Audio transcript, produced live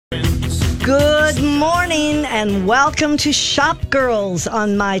Good morning and welcome to Shop Girls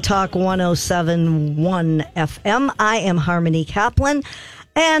on My Talk 107.1 FM. I am Harmony Kaplan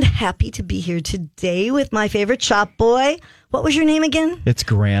and happy to be here today with my favorite shop boy. What was your name again? It's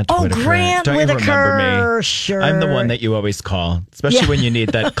Grant Whittaker. Grant Don't Whittaker. You remember me? Sure. I'm the one that you always call, especially when you need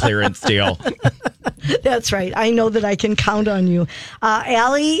that clearance deal. That's right. I know that I can count on you.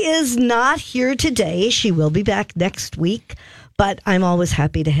 Allie is not here today. She will be back next week, but I'm always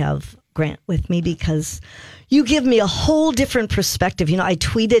happy to have Grant with me because you give me a whole different perspective. You know, I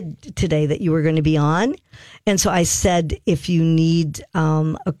tweeted today that you were going to be on. And so I said, if you need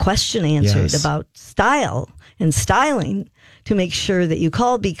a question answered about style and styling, to make sure that you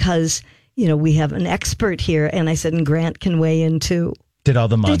call because, you know, we have an expert here. And I said, and Grant can weigh in too. Did all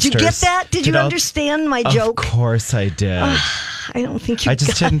the monsters. Did you get that? Did you understand my joke? Of course I did. I don't think you I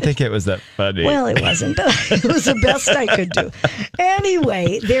just didn't think it was that funny. Well, it wasn't. It was the best I could do.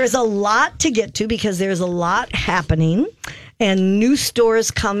 Anyway, there's a lot to get to because there's a lot happening and new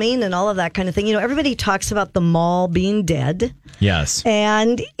stores coming and all of that kind of thing. You know, everybody talks about the mall being dead. Yes.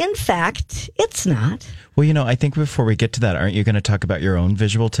 And in fact, it's not. Well, you know, I think before we get to that, aren't you going to talk about your own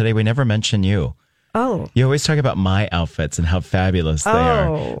visual today? We never mention you. Oh. You always talk about my outfits and how fabulous they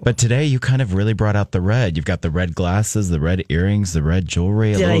are. But today you kind of really brought out the red. You've got the red glasses, the red earrings, the red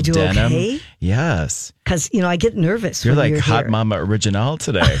jewelry, Did a little I do denim. Okay? Yes. Because, you know, I get nervous You're when like hot here. mama original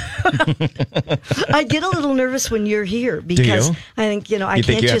today. I get a little nervous when you're here because Do you? I think, you know, I You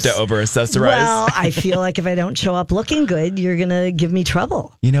can't think you just... have to over-accessorize? Well, I feel like if I don't show up looking good, you're going to give me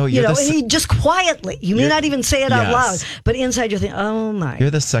trouble. You know, and you just quietly. You may not even say it out loud, Yes. but inside you're thinking, oh my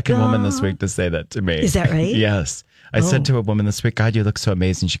You're the second God. woman this week to say that to me. Is that right? Yes. I said to a woman this week, God, you look so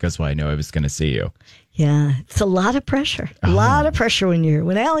amazing. She goes, well, I know I was going to see you. Yeah, it's a lot of pressure. A lot of pressure when you're here.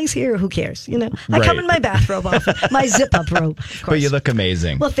 When Allie's here, who cares? You know, I come in my bathrobe often, my zip-up robe, of course. But you look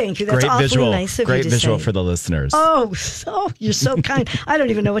amazing. Well, thank you. That's great awfully visual, nice of great you to visual say. for the listeners. Oh, you're so kind. I don't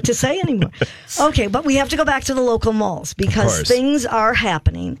even know what to say anymore. Okay, but we have to go back to the local malls because things are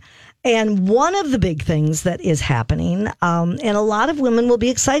happening. And one of the big things that is happening, and a lot of women will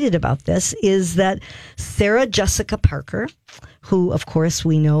be excited about this, is that Sarah Jessica Parker, who, of course,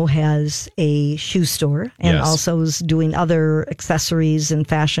 we know has a shoe store and also is doing other accessories and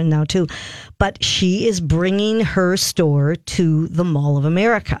fashion now, too. But she is bringing her store to the Mall of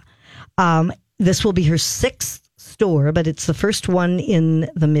America. This will be her sixth store, but it's the first one in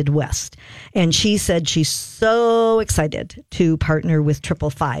the Midwest. And she said she's so excited to partner with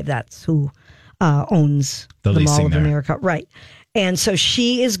 555. That's who owns the Mall of America. Right. And so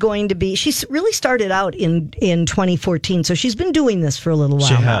she is going to be, she's really started out in 2014. So she's been doing this for a little while.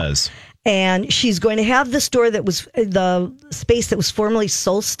 She has. And she's going to have the store that was the space that was formerly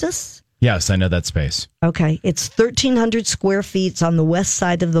Solstice. Yes, I know that space. Okay. It's 1,300 square feet. It's on the west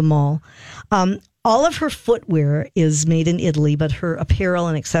side of the mall. All of her footwear is made in Italy, but her apparel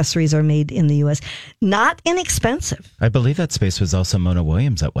and accessories are made in the U.S. Not inexpensive. I believe that space was also Mona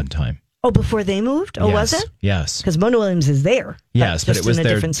Williams at one time. Oh, before they moved? Oh, yes. was it? Yes. Because Mona Williams is there. Yes, but it was in a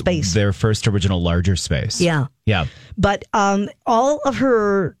different space. Their first original larger space. Yeah. Yeah. But all of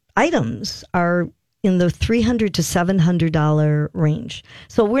her items are in the $300 to $700 range.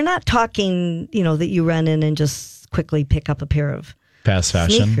 So we're not talking, you know, that you run in and just quickly pick up a pair of fast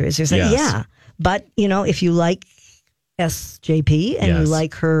fashion sneakers. Or something. Yes. Yeah. But, you know, if you like SJP and you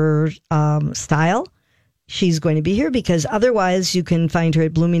like her style, she's going to be here because otherwise you can find her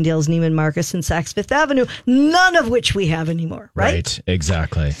at Bloomingdale's, Neiman Marcus, and Saks Fifth Avenue, none of which we have anymore, right? Right,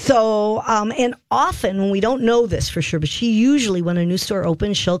 exactly. So, and often when we don't know this for sure, but she usually, when a new store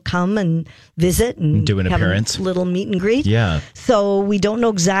opens, she'll come and visit and do an have appearance. A little meet and greet. Yeah. So we don't know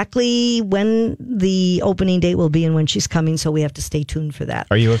exactly when the opening date will be and when she's coming, so we have to stay tuned for that.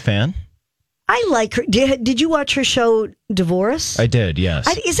 Are you a fan? I like her. Did you watch her show Divorce? I did, yes.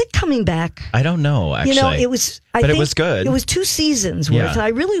 Is it coming back? I don't know, actually. You know, it was. I think it was good. It was 2 seasons worth. Yeah. And I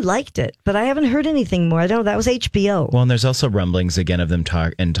really liked it, but I haven't heard anything more. I don't know. That was HBO. Well, and there's also rumblings again of them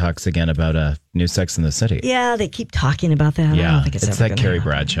talks again about new Sex in the City. Yeah, they keep talking about that. I don't think it's ever that Carrie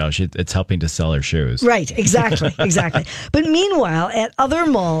Bradshaw. It's helping to sell her shoes. Right, exactly. But meanwhile, at other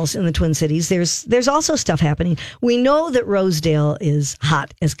malls in the Twin Cities, there's also stuff happening. We know that Rosedale is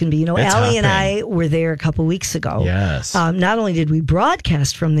hot as can be. You know, It's Allie and hopping. I were there a couple weeks ago. Yes. Not only did we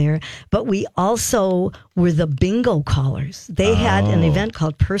broadcast from there, but we also were the bingo callers. They had an event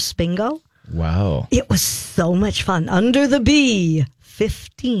called Purse Bingo. Wow. It was so much fun. Under the B,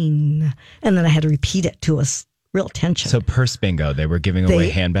 15. And then I had to repeat it to us. Real tension. So Purse Bingo, they were giving away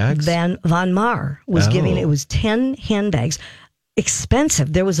handbags? Von Mar was giving, it was 10 handbags.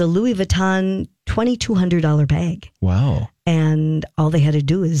 Expensive. There was a Louis Vuitton $2,200 bag. Wow. And all they had to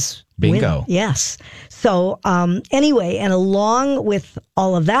do is bingo. Win. Yes. So anyway, and along with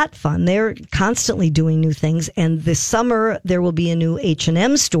all of that fun, they're constantly doing new things. And this summer, there will be a new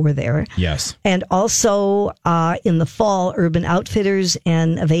H&M store there. Yes. And also in the fall, Urban Outfitters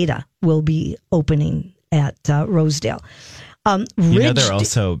and Aveda will be opening at Rosedale. They're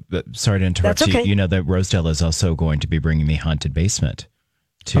also, sorry to interrupt That's okay. you, that Rosedale is also going to be bringing the haunted basement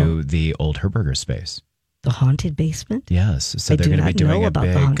to the old Herberger space. The haunted basement? Yes. So they're going to be doing a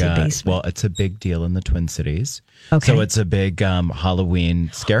big, well, it's a big deal in the Twin Cities. Okay. So it's a big Halloween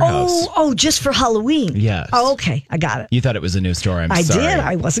scare house. Oh, just for Halloween? Yes. Oh, okay. I got it. You thought it was a new store. I did.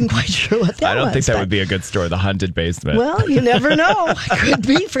 I wasn't quite sure what that was. I don't think that would be a good store, the haunted basement. Well, you never know. Could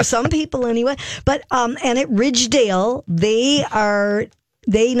be for some people anyway. But, and at Ridgedale,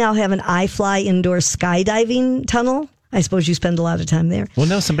 they now have an iFly indoor skydiving tunnel. I suppose you spend a lot of time there. Well,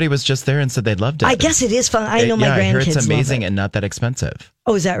 no, somebody was just there and said they loved it. I guess it is fun. I know my grandkids I hear it's amazing love it. And not that expensive.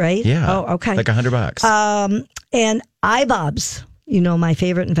 Oh, is that right? Yeah. Oh, okay. Like $100. And iBobs, my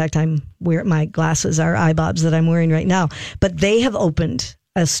favorite. In fact, my glasses are iBobs that I'm wearing right now. But they have opened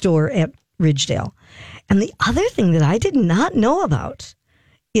a store at Ridgedale. And the other thing that I did not know about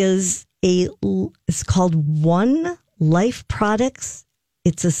is it's called One Life Products.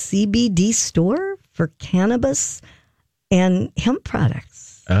 It's a CBD store for cannabis and hemp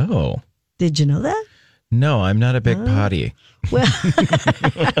products. Oh. Did you know that? No, I'm not a big potty. Well,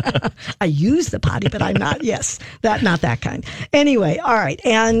 I use the potty, but I'm not. Yes, not that kind. Anyway, all right.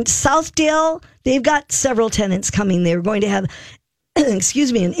 And Southdale, they've got several tenants coming. They're going to have,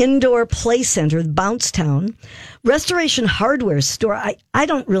 an indoor play center, Bouncetown, Restoration Hardware store. I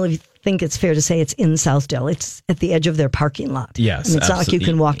don't really think it's fair to say it's in Southdale. It's at the edge of their parking lot. Yes, it's not like you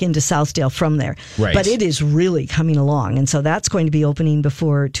can walk into Southdale from there. Right. But it is really coming along. And so that's going to be opening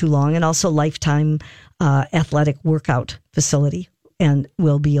before too long. And also Lifetime athletic workout facility and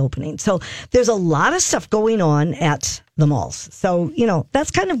will be opening. So there's a lot of stuff going on at the malls. So,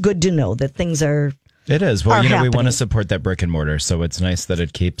 that's kind of good to know that things are It is. Well, happening. We want to support that brick and mortar. So it's nice that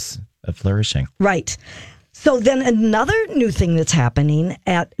it keeps flourishing. Right. So then another new thing that's happening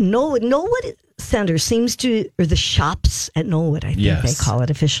at Knollwood Center seems to, or the shops at Knollwood, I think they call it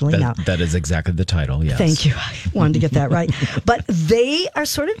officially now. That is exactly the title, yes. Thank you. I wanted to get that right. But they are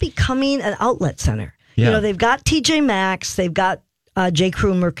sort of becoming an outlet center. Yeah. They've got TJ Maxx, they've got J.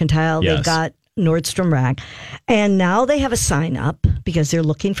 Crew Mercantile, they've got Nordstrom Rack, and now they have a sign up because they're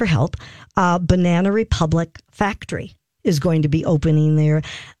looking for help. Banana Republic Factory is going to be opening there.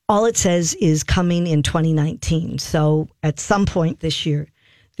 All it says is coming in 2019. So at some point this year,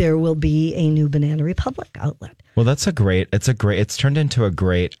 there will be a new Banana Republic outlet. Well, it's turned into a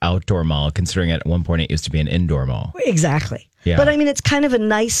great outdoor mall, considering at one point it used to be an indoor mall. Exactly. Yeah. But it's kind of a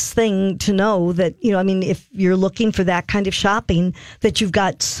nice thing to know that, if you're looking for that kind of shopping, that you've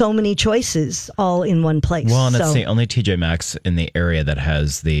got so many choices all in one place. Well, and it's the only TJ Maxx in the area that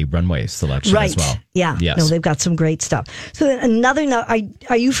has the runway selection as well. Yeah. Yes. No, they've got some great stuff. So then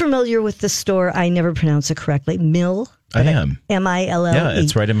are you familiar with the store? I never pronounce it correctly. Mill? I am. Mill. Yeah,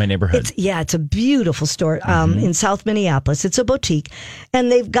 it's right in my neighborhood. It's a beautiful store in South Minneapolis. It's a boutique,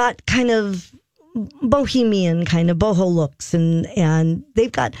 and they've got kind of bohemian kind of boho looks, and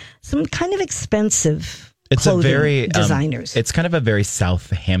they've got some kind of expensive clothing designers. It's kind of a very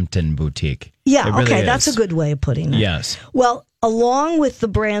Southampton boutique. Yeah, really okay, is. that's a good way of putting it. Yes. Well, along with the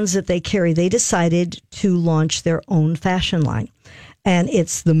brands that they carry, they decided to launch their own fashion line. And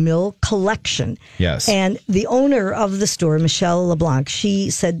it's the Mill Collection. Yes. And the owner of the store, Michelle LeBlanc,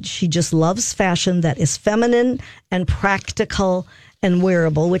 she said she just loves fashion that is feminine and practical and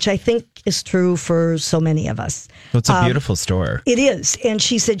wearable, which I think is true for so many of us. Well, it's a beautiful store. It is. And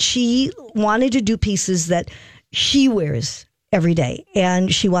she said she wanted to do pieces that she wears every day.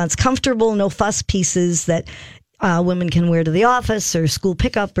 And she wants comfortable, no fuss pieces that women can wear to the office or school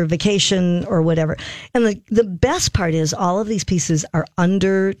pickup or vacation or whatever. And the best part is all of these pieces are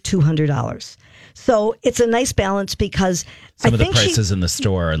under $200. So it's a nice balance because some of the prices in the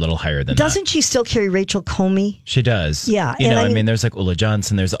store are a little higher than that. Doesn't she still carry Rachel Comey? She does. Yeah. There's like Ulla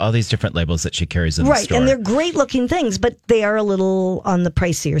Johnson. There's all these different labels that she carries in the store. Right. And they're great looking things, but they are a little on the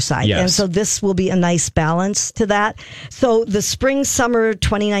pricier side. Yes. And so this will be a nice balance to that. So the spring, summer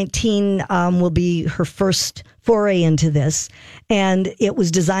 2019 will be her first foray into this. And it was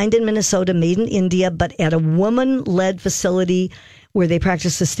designed in Minnesota, made in India, but at a woman-led facility where they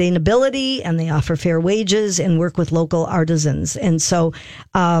practice sustainability and they offer fair wages and work with local artisans. And so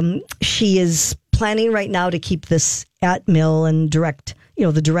she is planning right now to keep this at Mill and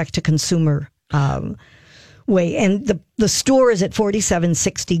the direct to consumer way. And the store is at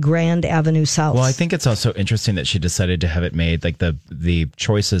 4760 Grand Avenue South. Well, I think it's also interesting that she decided to have it made, like the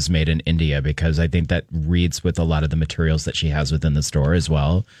choices made in India, because I think that reads with a lot of the materials that she has within the store as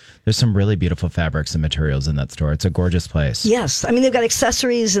well. There's some really beautiful fabrics and materials in that store. It's a gorgeous place. Yes. I mean, they've got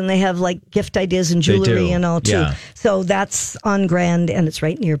accessories and they have like gift ideas and jewelry and all too. Yeah. So that's on Grand, and it's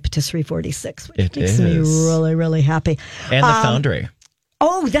right near Patisserie 46, which makes me really, really happy. And the Foundry.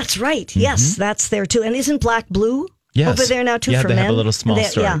 Oh, that's right. Mm-hmm. Yes, that's there too. And isn't Black Blue over there now too for men? Yeah, they have a little small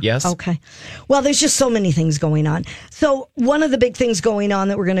store. Yeah. Yes. Okay. Well, there's just so many things going on. So one of the big things going on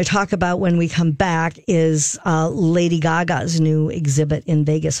that we're going to talk about when we come back is Lady Gaga's new exhibit in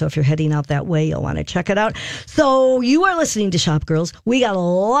Vegas. So if you're heading out that way, you'll want to check it out. So you are listening to Shop Girls. We got a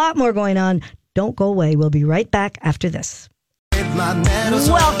lot more going on. Don't go away. We'll be right back after this.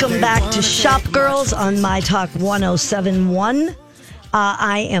 Welcome back to Shop Girls on My Talk 107.1.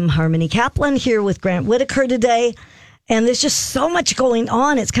 I am Harmony Kaplan here with Grant Whittaker today. And there's just so much going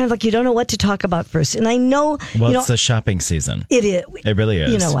on. It's kind of like you don't know what to talk about first. And I know... Well, it's the shopping season. It is. It really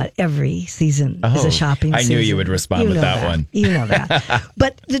is. You know what? Every season is a shopping season. I knew you would respond with that one. You know that.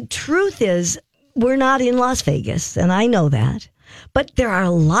 But the truth is, we're not in Las Vegas, and I know that. But there are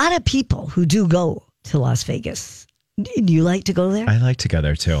a lot of people who do go to Las Vegas. Do you like to go there? I like to go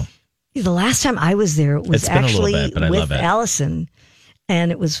there, too. The last time I was there was actually with Allison. And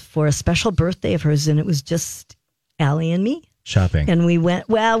it was for a special birthday of hers, and it was just Allie and me. Shopping. And we went,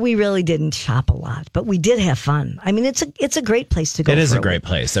 well, we really didn't shop a lot, but we did have fun. I mean, it's a great place to go. It is a great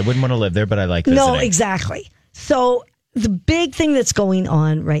place. I wouldn't want to live there, but I like visiting. No, exactly. So the big thing that's going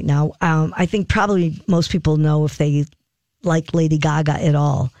on right now, I think probably most people know if they like Lady Gaga at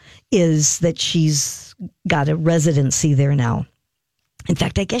all, is that she's got a residency there now. In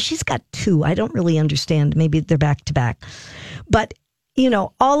fact, I guess she's got two. I don't really understand. Maybe they're back to back. But you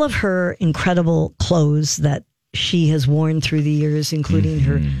know, all of her incredible clothes that she has worn through the years, including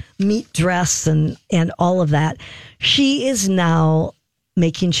her meat dress and all of that, she is now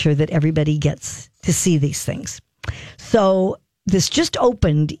making sure that everybody gets to see these things. So this just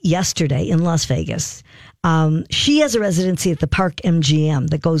opened yesterday in Las Vegas. She has a residency at the Park MGM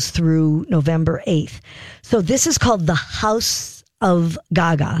that goes through November 8th. So this is called the House of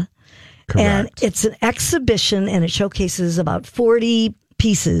Gaga. Correct. And it's an exhibition, and it showcases about 40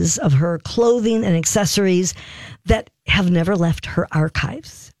 pieces of her clothing and accessories that have never left her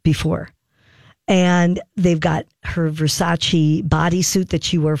archives before. And they've got her Versace bodysuit that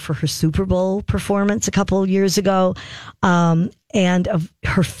she wore for her Super Bowl performance a couple of years ago, and of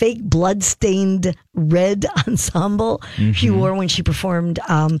her fake blood-stained red ensemble she wore when she performed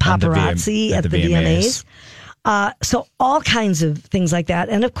Paparazzi at the VMAs. So all kinds of things like that.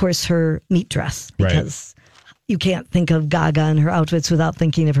 And of course, her meat dress, because you can't think of Gaga and her outfits without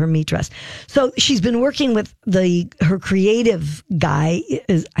thinking of her meat dress. So she's been working with her creative guy,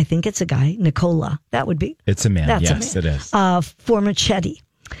 I think it's a guy, Nicola. That would be. It's a man. Yes, it is. For Machete.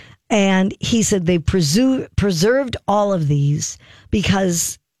 And he said they preserved all of these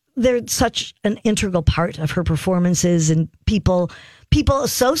because they're such an integral part of her performances, and people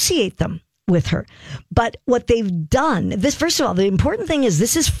associate them with her. But what they've done, this, first of all, the important thing is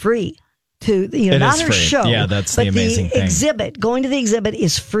this is free to, not her show. Yeah, that's the amazing thing. Exhibit, going to the exhibit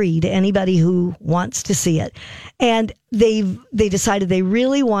is free to anybody who wants to see it. And they decided they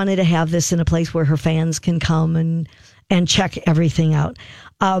really wanted to have this in a place where her fans can come and check everything out.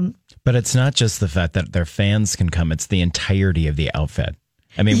 But it's not just the fact that their fans can come, it's the entirety of the outfit.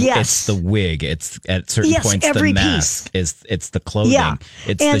 I mean, it's the wig. It's at certain points the mask. It's the clothing.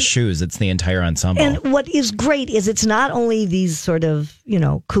 It's the shoes. It's the entire ensemble. And what is great is it's not only these sort of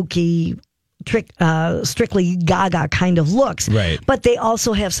kooky, strictly Gaga kind of looks, right? But they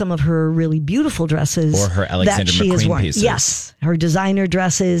also have some of her really beautiful dresses, or her Alexander McQueen pieces. Yes, her designer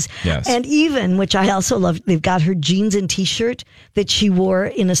dresses. Yes, and even, which I also love, they've got her jeans and T-shirt that she wore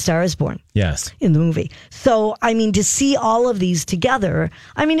in A Star Is Born. Yes, in the movie. So I mean, to see all of these together,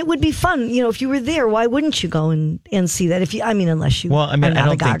 I mean, it would be fun. If you were there, why wouldn't you go and see that? Unless you. Well, I mean,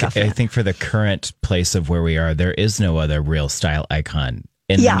 I think for the current place of where we are, there is no other real style icon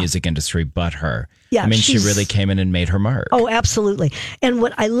in the music industry but her. Yeah, I mean, she really came in and made her mark. Oh, absolutely. And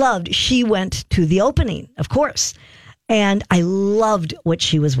what I loved, she went to the opening, of course, and I loved what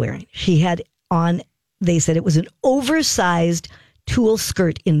she was wearing. She had on, they said it was an oversized tulle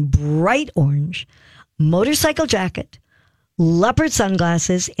skirt in bright orange, motorcycle jacket, leopard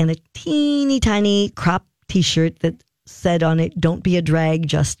sunglasses, and a teeny tiny crop T-shirt that said on it, "Don't be a drag,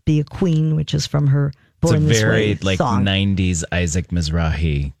 just be a queen," which is from her Born This Way song. It's a very 90s Isaac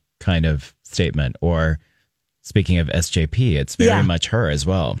Mizrahi kind of statement. Or speaking of SJP, it's very much her as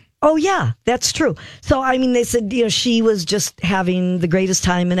well. Oh, yeah, that's true. So, I mean, they said, she was just having the greatest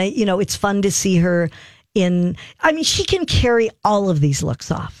time. And, it's fun to see her she can carry all of these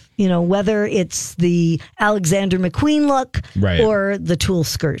looks off, whether it's the Alexander McQueen look or the tulle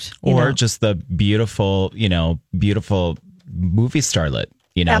skirt. Or just the beautiful movie starlet.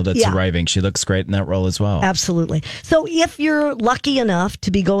 That's arriving. She looks great in that role as well. Absolutely. So if you're lucky enough to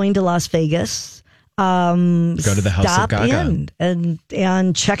be going to Las Vegas, go to the House of Gaga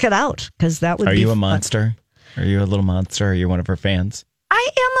and check it out, because that would be. Are you a monster? Are you a little monster? Are you one of her fans? I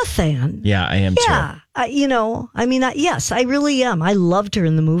am a fan. Yeah, I am too. Yeah, yes, I really am. I loved her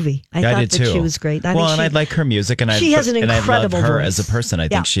in the movie. I thought that she was great. I like her music, and she has an incredible voice. I love her voice. as a person. I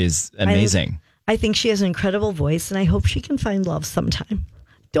think she's amazing. I think she has an incredible voice, and I hope she can find love sometime.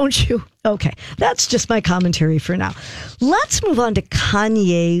 Don't you? Okay, that's just my commentary for now. Let's move on to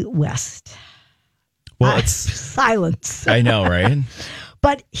Kanye West. Well, it's silence. I know, right?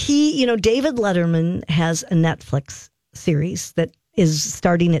 But David Letterman has a Netflix series that is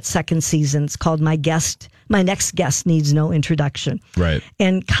starting its second season. It's called My Next Guest Needs No Introduction. Right.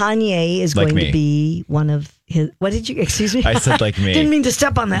 And Kanye is going to be one of his. What did you? Excuse me. I said like me. Didn't mean to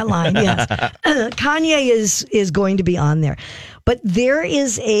step on that line. Yes. Kanye is going to be on there, but there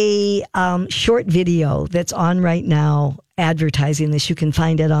is a short video that's on right now advertising this. You can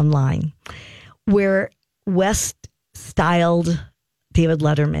find it online, where West styled David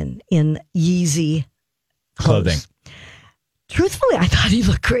Letterman in Yeezy clothing. Truthfully, I thought he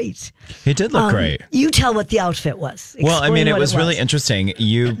looked great. He did look great. You tell what the outfit was. Well, I mean, it was really interesting.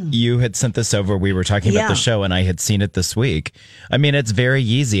 You had sent this over. We were talking about the show, and I had seen it this week. I mean, it's very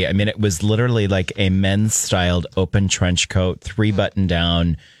Yeezy. I mean, it was literally like a men's styled open trench coat, 3-button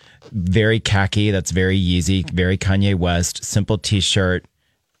down, very khaki. That's very Yeezy, very Kanye West, simple t-shirt,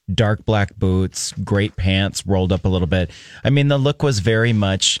 dark black boots, great pants, rolled up a little bit. I mean, the look was very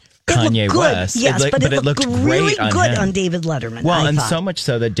much Kanye West. Yes, but it looked really great good on David Letterman. Well, and so much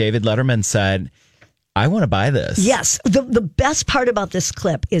so that David Letterman said, I want to buy this. Yes. The best part about this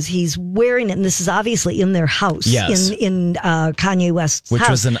clip is he's wearing it, and this is obviously in their house, in Kanye West's house. Which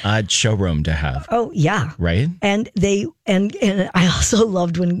was an odd showroom to have. Oh, yeah. Right? And I also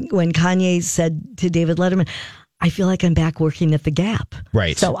loved when Kanye said to David Letterman, I feel like I'm back working at the Gap.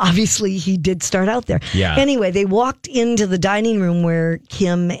 Right. So obviously he did start out there. Yeah. Anyway, they walked into the dining room where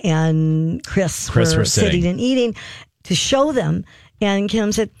Kim and Chris were sitting and eating to show them. And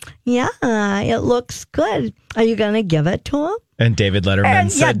Kim said, yeah, it looks good. Are you going to give it to him? And David Letterman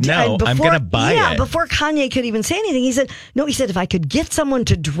said, no, I'm going to buy it. Yeah, before Kanye could even say anything, he said, no, if I could get someone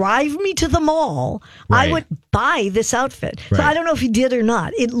to drive me to the mall, I would buy this outfit. Right. So I don't know if he did or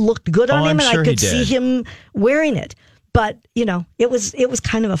not. It looked good on him, and I could see him wearing it. But, it was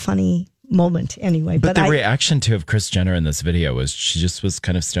kind of a funny moment anyway. But the reaction of Kris Jenner in this video was she just was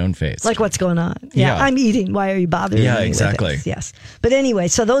kind of stone-faced. Like, what's going on? Yeah. I'm eating. Why are you bothering me? Yeah, exactly. With this? Yes. But anyway,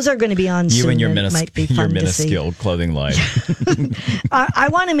 so those are going to be on soon. You and your minuscule clothing line. I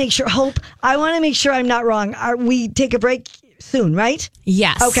want to make sure, Hope, I'm not wrong. We take a break soon, right?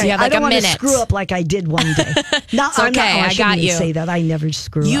 Yes. Okay. I don't want to screw up like I did one day. It's okay. I got you. Say that. I never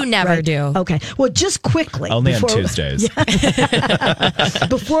screw up. You never do. Okay. Well, just quickly. Only on Tuesdays.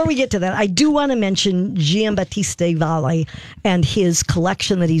 Before we get to that, I do want to mention Giambattista Valli and his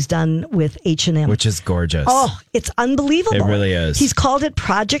collection that he's done with H&M. Which is gorgeous. Oh, it's unbelievable. It really is. He's called it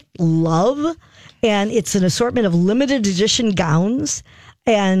Project Love, and it's an assortment of limited edition gowns.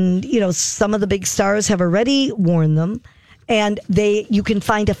 And, some of the big stars have already worn them. And you can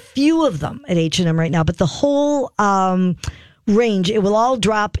find a few of them at H&M right now, but the whole range, it will all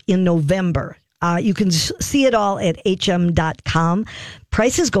drop in November. You can see it all at hm.com.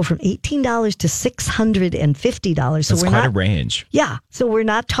 Prices go from $18 to $650. So that's quite a range. Yeah. So we're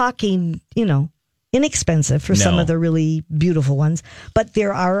not talking, inexpensive for some of the really beautiful ones, but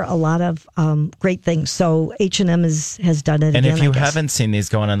there are a lot of great things. So H&M has done it. And again, if you haven't seen these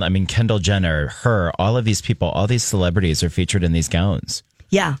going on, I mean, Kendall Jenner, all of these people, all these celebrities are featured in these gowns.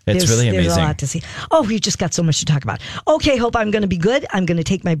 Yeah, it's really amazing. There's a lot to see. Oh, we just got so much to talk about. Okay, Hope, I'm going to be good. I'm going to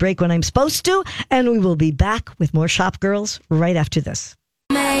take my break when I'm supposed to, and we will be back with more Shop Girls right after this.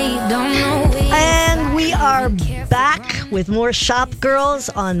 And we are back with more Shop Girls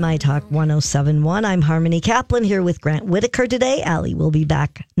on My Talk 107.1. I'm Harmony Kaplan here with Grant Whittaker today. Allie will be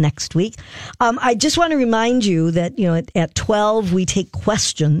back next week. I just want to remind you that, at 12 we take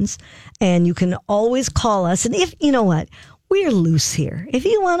questions, and you can always call us. And if, we're loose here. If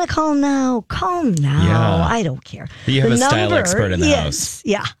you want to call now, call now. Yeah. I don't care. You have a style expert in the house.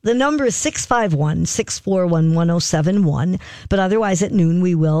 Yeah. The number is 651-641-1071. But otherwise at noon,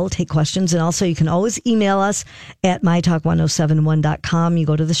 we will take questions. And also you can always email us at mytalk1071.com. You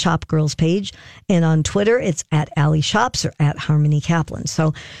go to the Shop Girls page. And on Twitter, it's at Alley Shops or at Harmony Kaplan.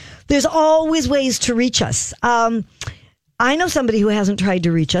 So there's always ways to reach us. I know somebody who hasn't tried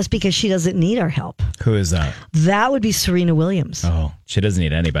to reach us because she doesn't need our help. Who is that? That would be Serena Williams. Oh, she doesn't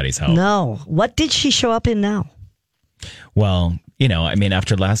need anybody's help. No. What did she show up in now? Well,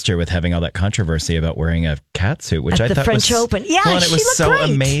 after last year with having all that controversy about wearing a catsuit, which At the thought French was Open. Yeah, well, and it she was looked so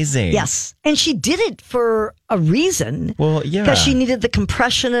great. amazing. Yes. And she did it for a reason. Well, yeah. Because she needed the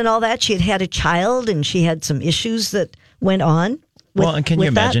compression and all that. She had a child and she had some issues that went on. And can you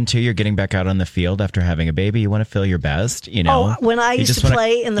imagine, too, you're getting back out on the field after having a baby. You want to feel your best, Oh, when I used to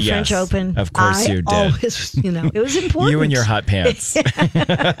play in the French Open. Of course you did. Always, it was important. You and your hot pants.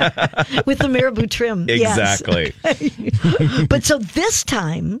 With the marabou trim. Exactly. Yes. But so this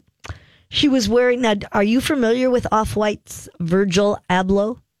time, she was wearing... Now, are you familiar with Off-White's Virgil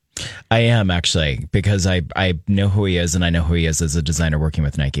Abloh? I am, actually, because I know who he is, and I know who he is as a designer working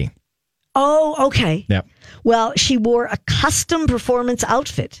with Nike. Oh, okay. Yep. Well, she wore a custom performance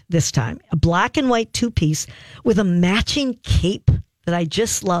outfit this time, a black and white two-piece with a matching cape that I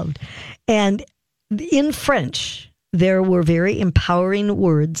just loved. And in French, there were very empowering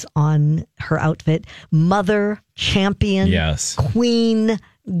words on her outfit. Mother, champion, yes, queen,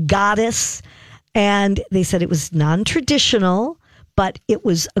 goddess. And they said it was non-traditional, but it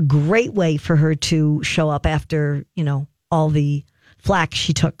was a great way for her to show up after, all the flack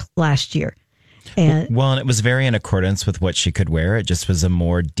she took last year. And it was very in accordance with what she could wear. It just was a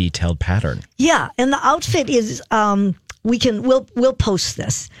more detailed pattern. Yeah, and the outfit is we'll post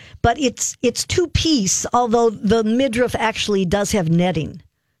this, but it's two-piece, although the midriff actually does have netting.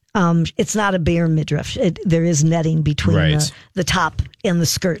 It's not a bare midriff. There is netting between the top and the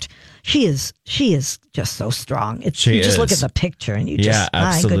skirt. She is just so strong. You just look at the picture and you just,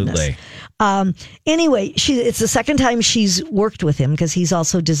 absolutely. My goodness. Anyway, it's the second time she's worked with him because he's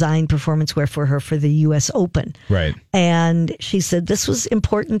also designed performance wear for her for the U.S. Open. Right. And she said this was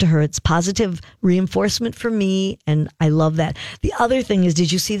important to her. It's positive reinforcement for me, and I love that. The other thing is,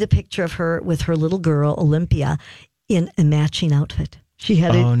 did you see the picture of her with her little girl, Olympia, in a matching outfit? She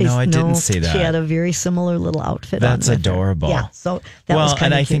had I didn't see that. She had a very similar little outfit. That's adorable. Yeah, so that was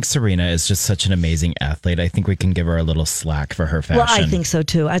kind of I think Serena is just such an amazing athlete. I think we can give her a little slack for her fashion. Well, I think so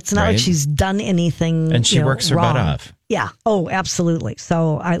too. It's not like she's done anything, and she works her butt off. Yeah. Oh, absolutely.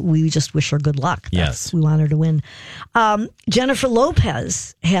 So we just wish her good luck. Yes. We want her to win. Jennifer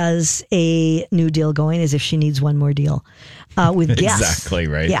Lopez has a new deal going, as if she needs one more deal with Guess. Exactly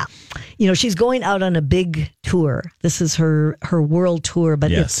right. Yeah. She's going out on a big tour. This is her world tour,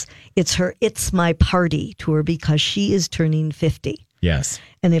 but it's her It's My Party tour because she is turning 50. Yes.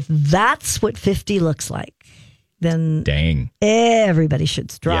 And if that's what 50 looks like, then everybody should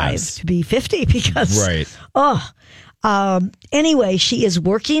strive to be 50 because anyway, she is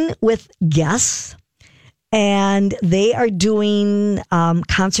working with Guess, and they are doing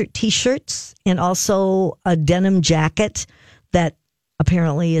concert T-shirts and also a denim jacket that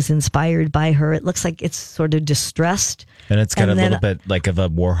apparently is inspired by her. It looks like it's sort of distressed. And it's got a little bit like of a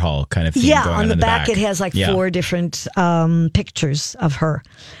Warhol kind of theme going on the in the back. It has like 4 different pictures of her.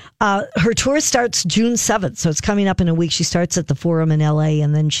 Her tour starts June 7th, so it's coming up in a week. She starts at the Forum in LA,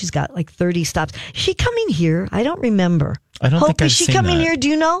 and then she's got like 30 stops. Is she coming here? I don't remember. I don't think I've seen that. Is she coming here? Do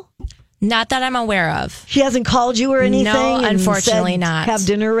you know? Not that I'm aware of. She hasn't called you or anything? No, unfortunately not. Have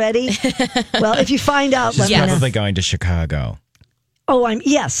dinner ready? Well, if you find out, she's probably going to Chicago. Oh,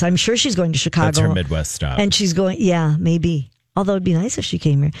 I'm sure she's going to Chicago. That's her Midwest stop. And she's going, maybe. Although it'd be nice if she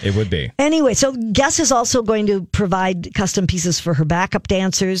came here. It would be. Anyway, so Guess is also going to provide custom pieces for her backup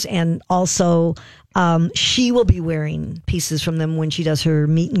dancers, and also she will be wearing pieces from them when she does her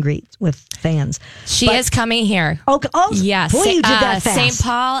meet and greet with fans. She is coming here. Okay. Oh, yes. Boy, you did that fast. St.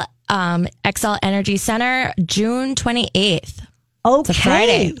 Paul XL Energy Center, June 28th. Okay. It's a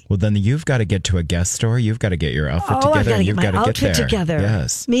Friday. Well, then you've got to get to a Guess store. You've got to get your outfit together. I've got to get you've my got to outfit get there. together.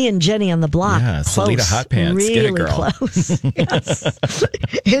 Yes. Me and Jenny on the block. Yeah, close. Salita Hot Pants. Really get it, girl. Close. Yes.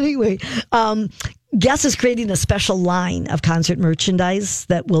 Anyway, Guess is creating a special line of concert merchandise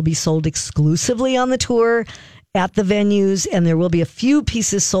that will be sold exclusively on the tour at the venues, and there will be a few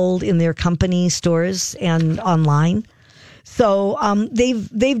pieces sold in their company stores and online. So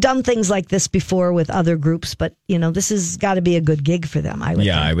they've done things like this before with other groups, but this has got to be a good gig for them.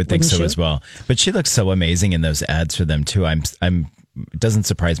 I would think so as well. But she looks so amazing in those ads for them too. I'm it doesn't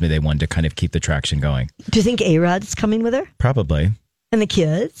surprise me they wanted to kind of keep the traction going. Do you think A-Rod's coming with her? Probably. And the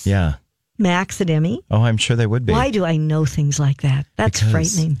kids? Yeah. Max and Emmy? Oh, I'm sure they would be. Why do I know things like that? That's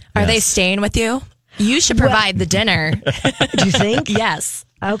frightening. Are they staying with you? You should provide the dinner. Do you think? Yes.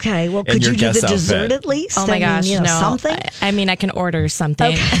 Okay. Well, could you do the dessert at least? Oh my gosh, no. Something? I mean, I can order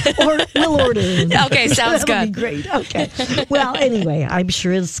something. Okay. Or we'll order. Okay, sounds good. That'll be great. Okay. Well, anyway, I'm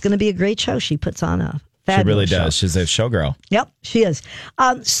sure it's going to be a great show. She puts on a fabulous She really show. does. She's a showgirl. Yep, she is.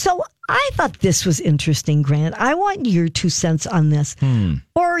 So I thought this was interesting, Grant. I want your 2 cents on this,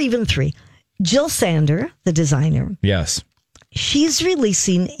 or even 3. Jill Sander, the designer. Yes. She's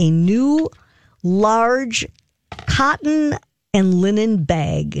releasing a new large cotton and linen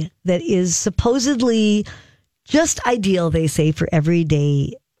bag that is supposedly just ideal, they say, for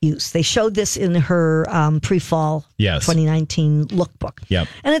everyday use. They showed this in her pre-fall 2019 lookbook. Yep.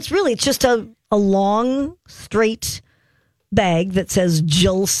 And it's just a long, straight bag that says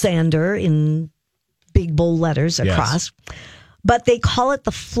Jill Sander in big bold letters across. Yes. But they call it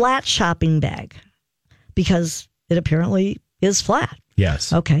the flat shopping bag because it apparently is flat.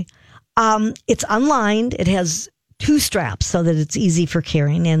 Yes. Okay. It's unlined. It has 2 straps so that it's easy for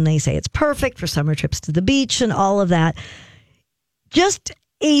carrying. And they say it's perfect for summer trips to the beach and all of that. Just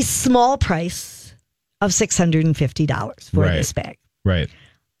a small price of $650 for this bag. Right.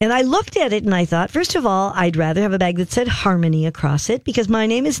 And I looked at it and I thought, first of all, I'd rather have a bag that said Harmony across it because my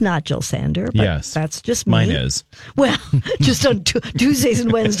name is not Jill Sander. But that's just me. Mine is. Well, just on Tuesdays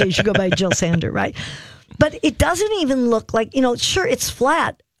and Wednesdays, you go by Jill Sander, right? But it doesn't even look like, sure, it's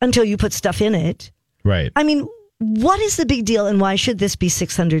flat until you put stuff in it. Right. I mean, what is the big deal and why should this be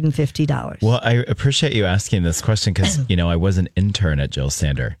 $650? Well, I appreciate you asking this question because, I was an intern at Jill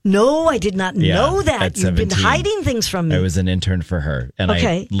Sander. No, I did not know that. You've been hiding things from me. I was an intern for her. And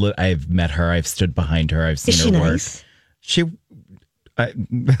I've met her. I've stood behind her. I've seen her work. Nice? She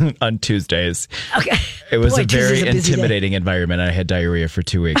on Tuesdays. Okay. It was a very intimidating environment. I had diarrhea for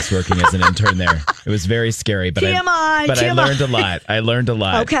 2 weeks working as an intern there. It was very scary, but I learned a lot. I learned a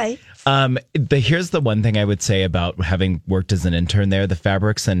lot. Okay. Here's the one thing I would say about having worked as an intern there. The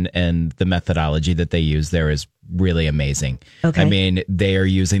fabrics and the methodology that they use there is really amazing. Okay. I mean, they are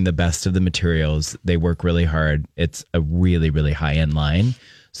using the best of the materials. They work really hard. It's a really, really high-end line.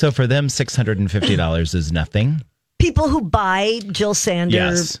 So for them, $650 is nothing. People who buy Jill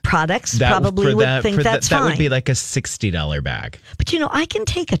Sander products probably would think that's fine. That would be like a $60 bag. But I can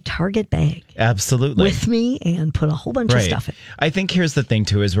take a Target bag. Absolutely. With me and put a whole bunch of stuff in. I think here's the thing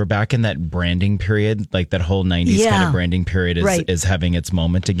too, is we're back in that branding period, like that whole 90s kind of branding period is having its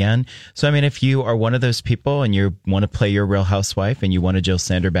moment again. So, I mean, if you are one of those people and you want to play your Real Housewife and you want a Jill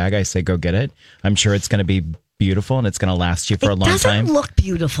Sander bag, I say go get it. I'm sure it's going to be beautiful and it's going to last you for a long time. It doesn't look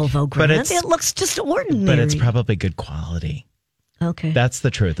beautiful though, Grant. It looks just ordinary. But it's probably good quality. Okay. That's the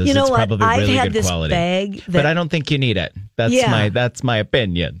truth. It's probably really had good this quality. Bag but I don't think you need it. That's my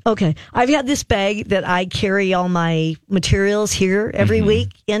opinion. Okay. I've had this bag that I carry all my materials here every week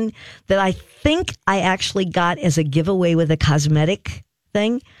in that I think I actually got as a giveaway with a cosmetic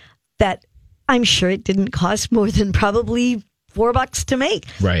thing that I'm sure it didn't cost more than probably $4 to make.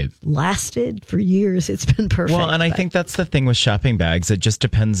 Right. Lasted for years. It's been perfect. Well, and I think that's the thing with shopping bags. It just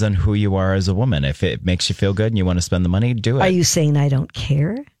depends on who you are as a woman. If it makes you feel good and you want to spend the money, do it. Are you saying I don't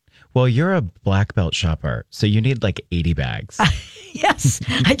care? Well, you're a black belt shopper, so you need like 80 bags. Yes.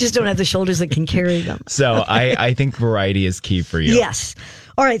 I just don't have the shoulders that can carry them. So I think variety is key for you. Yes.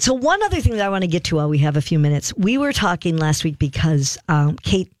 All right. So one other thing that I want to get to while we have a few minutes. We were talking last week because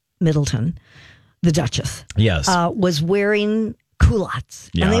Kate Middleton, the Duchess, was wearing culottes.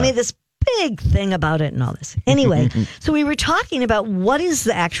 Yeah. And they made this big thing about it and all this. Anyway, so we were talking about what is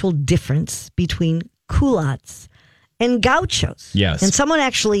the actual difference between culottes and gauchos. Yes. And someone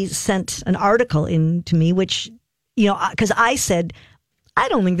actually sent an article in to me, which, because I said, I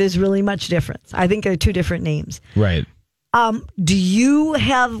don't think there's really much difference. I think they're 2 different names. Right. Do you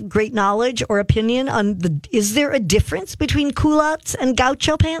have great knowledge or opinion on is there a difference between culottes and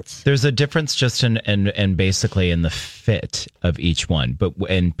gaucho pants? There's a difference just in basically in the fit of each one. But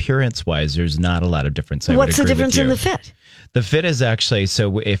in appearance wise, there's not a lot of difference. What's the difference in the fit? The fit is actually,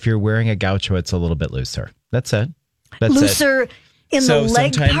 so if you're wearing a gaucho, it's a little bit looser. That's it. Looser in the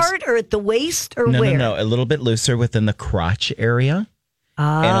leg part or at the waist or where? No. A little bit looser within the crotch area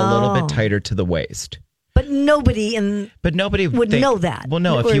and a little bit tighter to the waist. But nobody would know that. Well,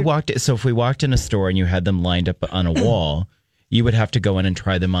 no. If we walked in a store and you had them lined up on a wall, you would have to go in and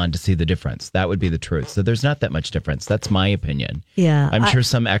try them on to see the difference. That would be the truth. So there's not that much difference. That's my opinion. Yeah. I'm sure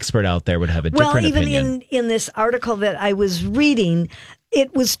some expert out there would have a different opinion. Well, even in this article that I was reading,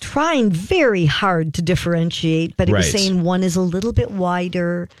 it was trying very hard to differentiate, but it was saying one is a little bit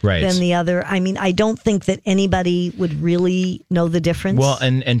wider than the other. I mean, I don't think that anybody would really know the difference. Well,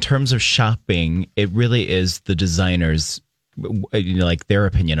 and in terms of shopping, it really is the designers, like their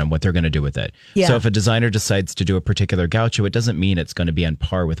opinion on what they're going to do with it. Yeah. So if a designer decides to do a particular gaucho, it doesn't mean it's going to be on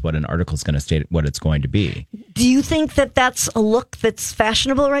par with what an article is going to state what it's going to be. Do you think that that's a look that's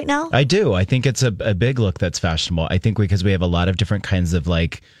fashionable right now? I do. I think it's a big look that's fashionable. I think because we have a lot of different kinds of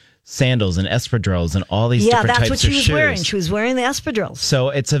like sandals and espadrilles and all these different types of shoes. Yeah, that's what she was wearing. She was wearing the espadrilles. So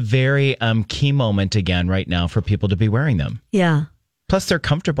it's a very key moment again right now for people to be wearing them. Yeah. Plus they're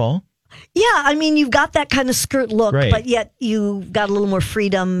comfortable. Yeah, I mean, you've got that kind of skirt look, but yet you've got a little more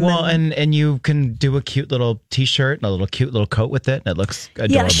freedom. Well, and you can do a cute little T-shirt and a little cute little coat with it, and it looks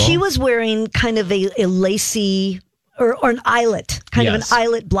adorable. Yeah, she was wearing kind of a lacy or an eyelet, kind of an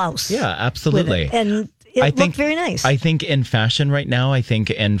eyelet blouse. Yeah, absolutely. And it looked very nice. I think in fashion right now,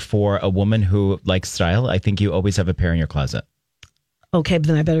 and for a woman who likes style, I think you always have a pair in your closet. Okay, but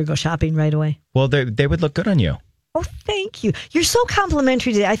then I better go shopping right away. Well, they would look good on you. Oh, thank you. You're so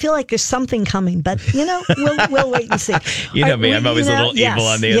complimentary today. I feel like there's something coming, but we'll wait and see. You know me, I'm always a little evil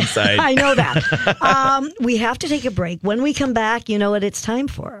on the inside. I know that. We have to take a break. When we come back, you know what it's time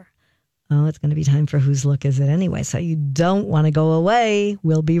for. Oh, it's going to be time for Whose Look Is It Anyway? So you don't want to go away.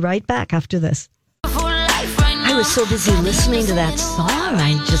 We'll be right back after this. I was so busy listening to that song,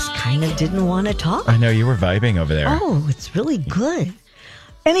 I just kind of didn't want to talk. I know, you were vibing over there. Oh, it's really good.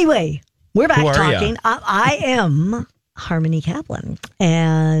 Anyway, we're back talking. I am Harmony Kaplan,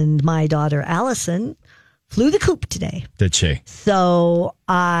 and my daughter Allison flew the coop today. Did she? So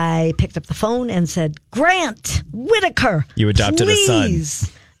I picked up the phone and said, Grant Whittaker, you adopted a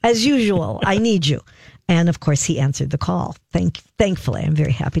son. As usual, I need you. And of course, he answered the call. Thankfully, I'm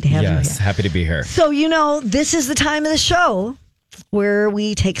very happy to have you here. Yes, happy to be here. So, this is the time of the show where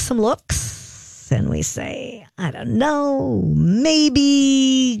we take some looks and we say, I don't know,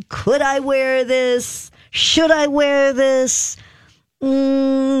 maybe, could I wear this? Should I wear this?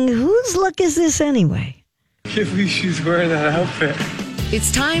 Whose look is this anyway? Can't believe she's wearing that outfit.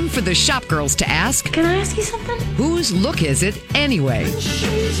 It's time for the shop girls to ask, can I ask you something? Whose look is it anyway?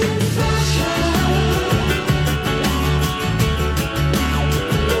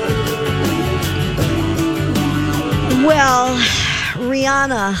 Well,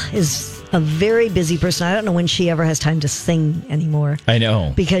 Rihanna is a very busy person. I don't know when she ever has time to sing anymore. I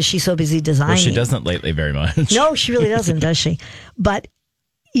know. Because she's so busy designing. Well, she doesn't lately very much. No, she really doesn't, does she? But,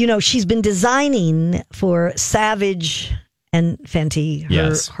 she's been designing for Savage and Fenty.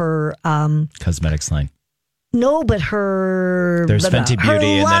 Her cosmetics line. No, but there's Fenty Beauty her and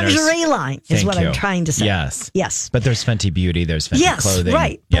then lingerie line is what I'm trying to say. Yes. But there's Fenty Beauty, there's Fenty clothing. Yes,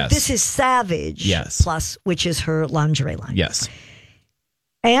 right. Yes. But this is Savage Plus, which is her lingerie line. Yes.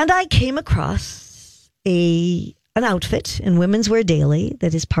 And I came across an outfit in Women's Wear Daily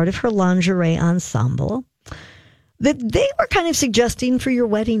that is part of her lingerie ensemble that they were kind of suggesting for your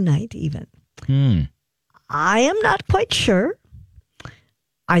wedding night even. I am not quite sure.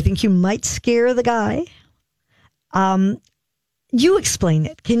 I think you might scare the guy. You explain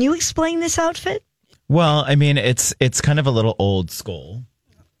it. Can you explain this outfit? Well, I mean, it's kind of a little old school.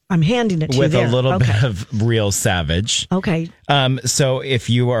 I'm handing it to you with a little bit of real Savage. Okay. So if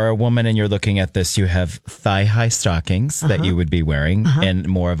you are a woman and you're looking at this, you have thigh-high stockings that you would be wearing in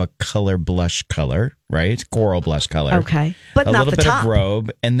more of a color blush color, right? Coral blush color. Okay. But a not little the bit top. of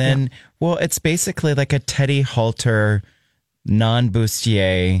robe. And then, well, it's basically like a Teddy Halter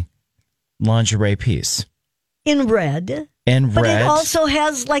non-bustier lingerie piece. In red. But it also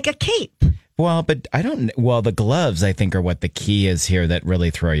has like a cape. Well, but the gloves, I think, are what the key is here that really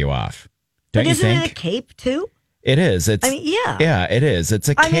throw you off. Don't you think? Isn't it a cape, too? It is. Yeah, it is. It's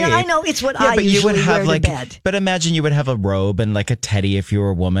a cape. I mean, I know it's what I but usually you would have wear to bed. But imagine you would have a robe and like a teddy if you were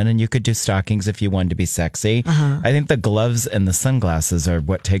a woman, and you could do stockings if you wanted to be sexy. I think the gloves and the sunglasses are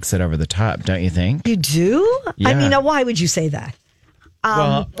what takes it over the top, don't you think? You do? Yeah. I mean, now why would you say that?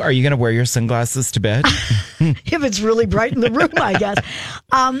 Well, are you going to wear your sunglasses to bed? If it's really bright in the room, I guess.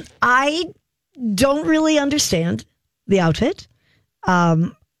 I don't really understand the outfit,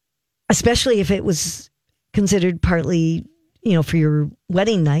 especially if it was considered partly, for your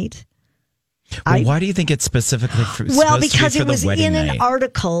wedding night. Well, why do you think it's specifically for because it was in night? An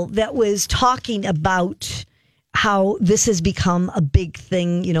article that was talking about how this has become a big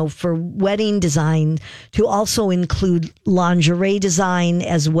thing, for wedding design to also include lingerie design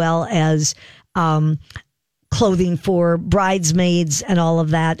as well as clothing for bridesmaids and all of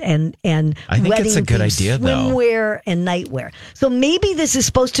that, and I think it's a good idea, though. Swimwear and nightwear. So maybe this is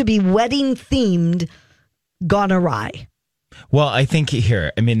supposed to be wedding themed, gone awry. Well, I think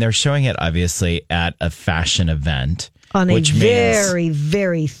here, I mean, they're showing it obviously at a fashion event on a very,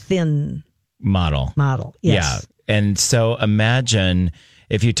 very thin model. Yes. Yeah. And so imagine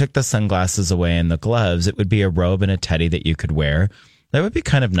if you took the sunglasses away and the gloves, it would be a robe and a teddy that you could wear. That would be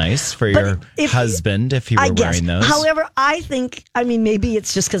kind of nice for your husband if he were wearing those. However, I think, maybe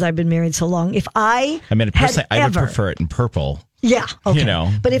it's just because I've been married so long. Personally, I would prefer it in purple. Yeah. Okay. You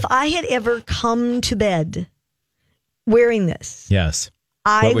know. But if I had ever come to bed wearing this. Yes.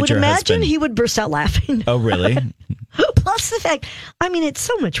 I would imagine he would burst out laughing. Oh, really? Plus the fact, it's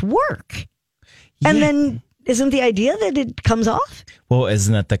so much work. Yeah. And then isn't the idea that it comes off? Well,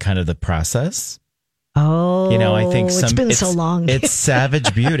 isn't that the process? Oh, I think it's been so long. It's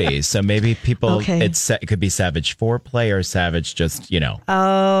savage beauty. So maybe people, it could be savage foreplay or savage just,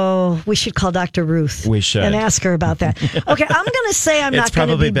 Oh, we should call Dr. Ruth. We should. And ask her about that. Okay, I'm going to say I'm not going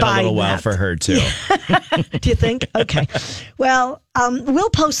to be buying that. It's probably been a little while for her, too. Do you think? Okay. Well, we'll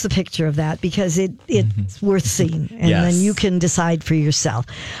post the picture of that because it's worth seeing. And then you can decide for yourself.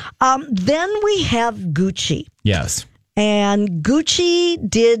 Then we have Gucci. Yes. And Gucci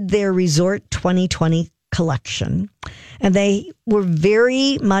did their Resort 2020 collection. And they were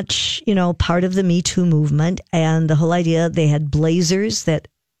very much, part of the Me Too movement. And the whole idea, they had blazers that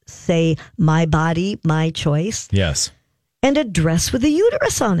say, my body, my choice. Yes. And a dress with a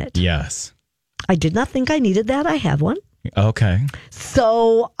uterus on it. Yes. I did not think I needed that. I have one. Okay.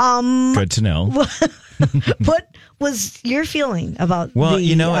 So, good to know. What was your feeling about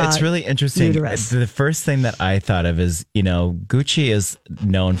it's really interesting. Uterus? The first thing that I thought of is, Gucci is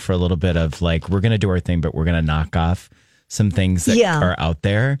known for a little bit of we're going to do our thing, but we're going to knock off some things that are out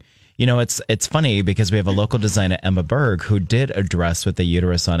there. It's funny because we have a local designer, Emma Berg, who did a dress with a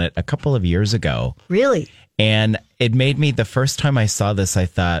uterus on it a couple of years ago. Really? And it made me, the first time I saw this, I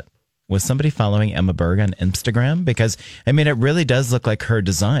thought, was somebody following Emma Berg on Instagram? Because, it really does look like her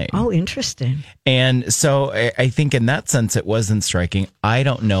design. Oh, interesting. And so I think in that sense, it wasn't striking. I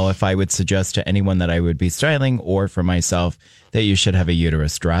don't know if I would suggest to anyone that I would be styling or for myself that you should have a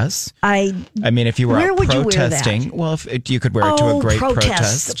uterus dress. If you were out protesting, well, if you could wear it to a great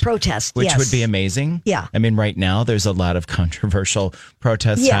protest, which would be amazing. Yeah. Right now there's a lot of controversial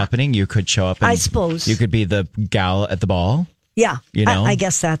protests happening. You could show up and I suppose you could be the gal at the ball. Yeah, I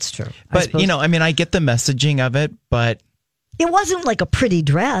guess that's true. But, I get the messaging of it, but... It wasn't like a pretty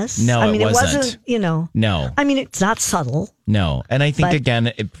dress. No, it wasn't, No. It's not subtle. No. And I think,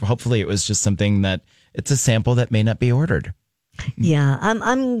 again, hopefully it was just something that... It's a sample that may not be ordered. Yeah,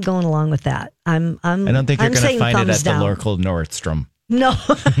 I'm going along with that. I don't think you're going to find it at the local Nordstrom. No,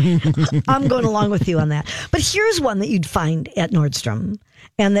 I'm going along with you on that. But here's one that you'd find at Nordstrom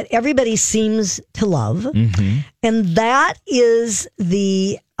and that everybody seems to love. Mm-hmm. And that is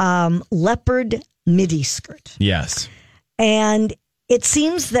the leopard midi skirt. Yes. And it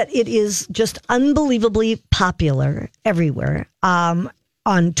seems that it is just unbelievably popular everywhere.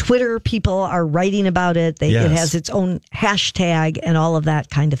 On Twitter, people are writing about it. It has its own hashtag and all of that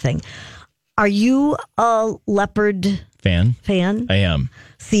kind of thing. Are you a leopard fan? I am.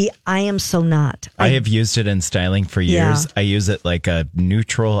 See, I am so not. I have used it in styling for years. I use it like a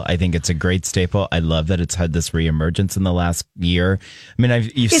neutral. I think it's a great staple. I love that it's had this reemergence in the last year. You've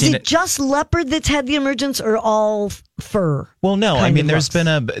seen it. Is it just leopard that's had the emergence or all fur? Well, no. There's been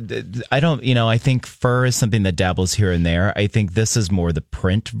I think fur is something that dabbles here and there. I think this is more the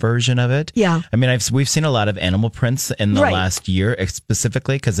print version of it. Yeah. We've seen a lot of animal prints in the last year,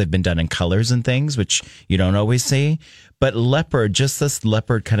 specifically because they've been done in colors and things, which you don't always see. But leopard, just this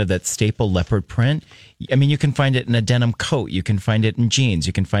leopard, kind of that staple leopard print. You can find it in a denim coat. You can find it in jeans.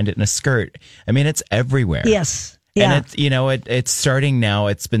 You can find it in a skirt. It's everywhere. Yes. Yeah. And it's starting now.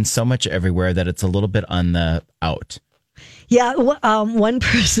 It's been so much everywhere that it's a little bit on the out. Yeah. One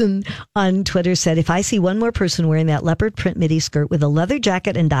person on Twitter said, if I see one more person wearing that leopard print midi skirt with a leather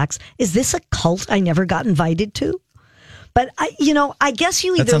jacket and docks, is this a cult I never got invited to? But I guess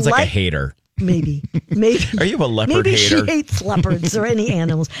you either that sounds like a hater. Maybe. Are you a leopard hater? Maybe she hates leopards or any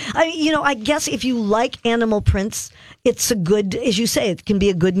animals. I guess if you like animal prints, it's a good, as you say, it can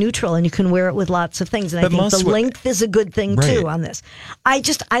be a good neutral and you can wear it with lots of things. And I think the length is a good thing too on this. I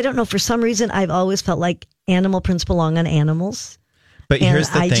don't know, for some reason, I've always felt like animal prints belong on animals. But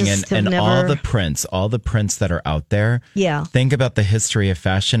here's the thing, and all the prints that are out there, think about the history of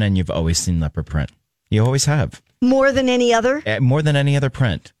fashion and you've always seen leopard print. You always have. More than any other? More than any other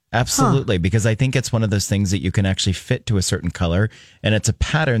print. Absolutely, because I think it's one of those things that you can actually fit to a certain color, and it's a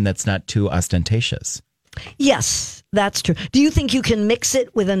pattern that's not too ostentatious. Yes, that's true. Do you think you can mix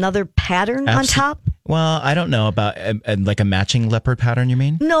it with another pattern on top? Well, I don't know about like a matching leopard pattern, you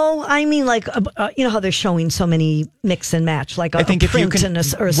mean? No, I mean like, you know how they're showing so many mix and match, like a print and a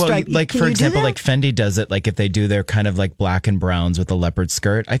stripe. Like for example, like Fendi does it, like if they do their kind of like black and browns with a leopard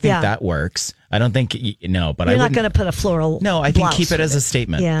skirt, I think that works. I don't think, no, but You're not going to put a floral No, I think keep it as a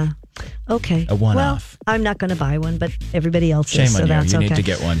statement. Yeah. Okay. A one-off. Well, I'm not going to buy one, but everybody else Shame is, so on you. that's You okay. need to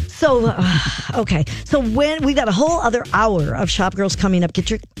get one. So, okay. So when we got a whole other hour of Shop Girls coming up, get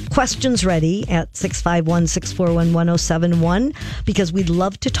your questions ready at 651-641-1071 because we'd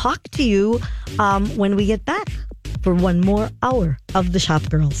love to talk to you when we get back for one more hour of the Shop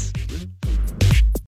Girls.